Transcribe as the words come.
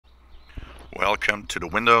Welcome to the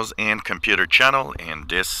Windows and Computer channel, and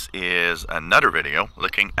this is another video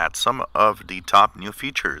looking at some of the top new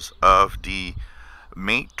features of the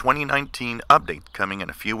May 2019 update coming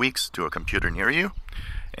in a few weeks to a computer near you.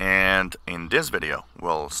 And in this video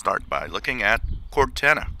we'll start by looking at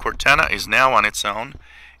Cortana. Cortana is now on its own,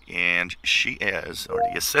 and she is, or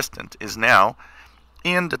the assistant is now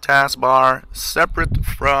in the taskbar separate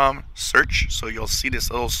from search. So you'll see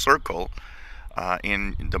this little circle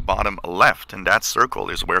in the bottom left, and that circle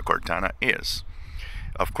is where Cortana is.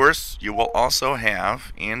 Of course, you will also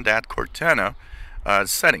have in that Cortana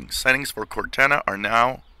settings. Settings for Cortana are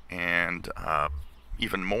now and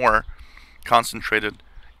even more concentrated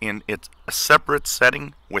in its a separate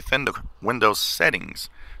setting within the Windows settings.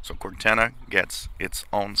 So Cortana gets its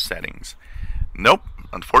own settings. Nope,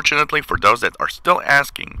 unfortunately, for those that are still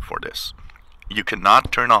asking for this, you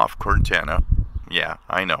cannot turn off Cortana. Yeah,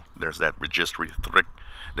 I know, there's that registry trick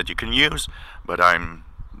that you can use, but I'm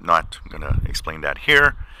not going to explain that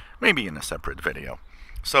here, maybe in a separate video.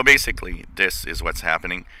 So basically, this is what's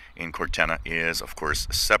happening in Cortana is, of course,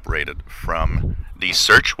 separated from the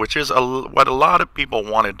search, which is what a lot of people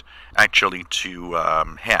wanted actually to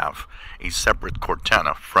have, a separate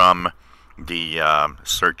Cortana from the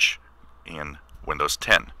search in Windows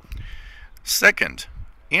 10. Second,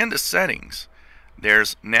 in the settings,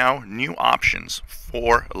 there's now new options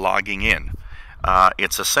for logging in.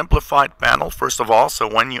 It's a simplified panel, first of all, so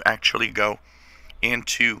when you actually go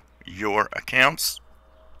into your accounts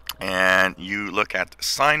and you look at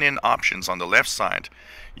sign-in options on the left side,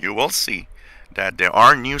 you will see that there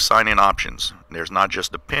are new sign-in options. There's not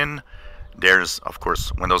just the PIN, there's, of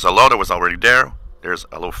course, Windows Hello that was already there. There's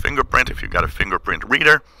a little fingerprint if you've got a fingerprint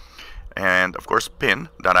reader, and of course PIN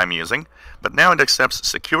that I'm using. But now it accepts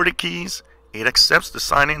security keys. It accepts to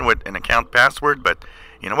sign in with an account password, but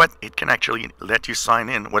you know what? It can actually let you sign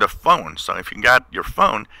in with a phone. So if you got your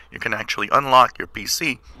phone, you can actually unlock your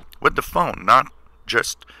PC with the phone, not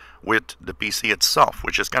just with the PC itself,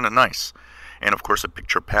 which is kind of nice. And of course, a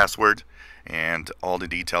picture password and all the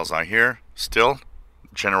details are here. Still,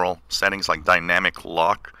 general settings like dynamic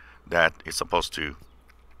lock that is supposed to,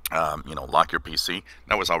 lock your PC.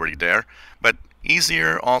 That was already there, but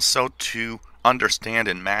easier also to understand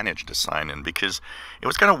and manage the sign-in, because it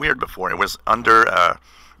was kind of weird before. It was under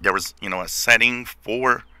there was a setting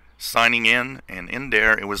for signing in, and in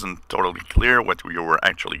there it wasn't totally clear what you were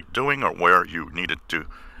actually doing or where you needed to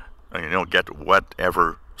get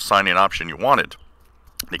whatever sign-in option you wanted.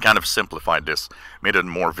 They kind of simplified this, made it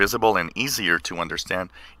more visible and easier to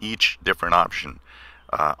understand each different option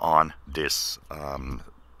on this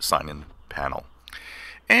sign-in panel.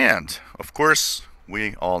 And of course,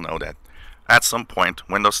 we all know that at some point,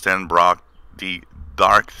 Windows 10 brought the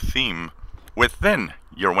dark theme within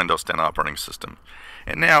your Windows 10 operating system.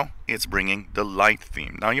 And now it's bringing the light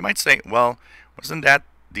theme. Now you might say, well, wasn't that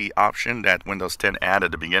the option that Windows 10 had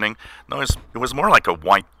at the beginning? No, it was more like a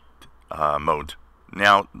white mode.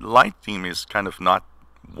 Now, light theme is kind of not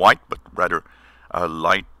white, but rather a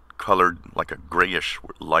light colored, like a grayish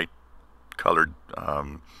light colored,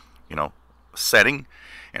 setting.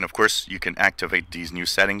 And of course, you can activate these new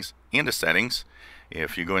settings in the settings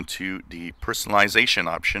if you go into the personalization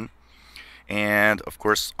option. And of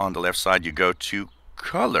course, on the left side, you go to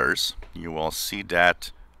colors. You will see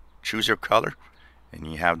that choose your color, and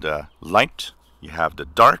you have the light, you have the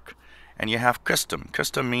dark, and you have custom.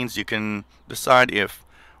 Custom means you can decide if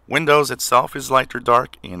Windows itself is light or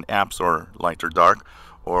dark, and apps are light or dark,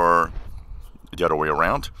 or the other way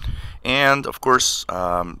around. And of course,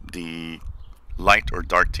 the light or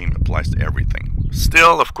dark theme applies to everything.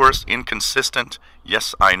 Still, of course, inconsistent.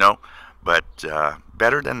 Yes, I know, but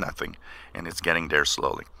better than nothing, and it's getting there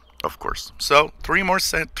slowly, of course. So three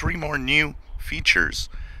more new features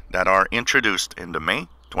that are introduced in the May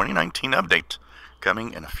 2019 update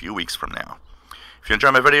coming in a few weeks from now. If you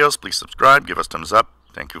enjoy my videos, please subscribe, give us thumbs up.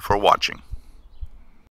 Thank you for watching.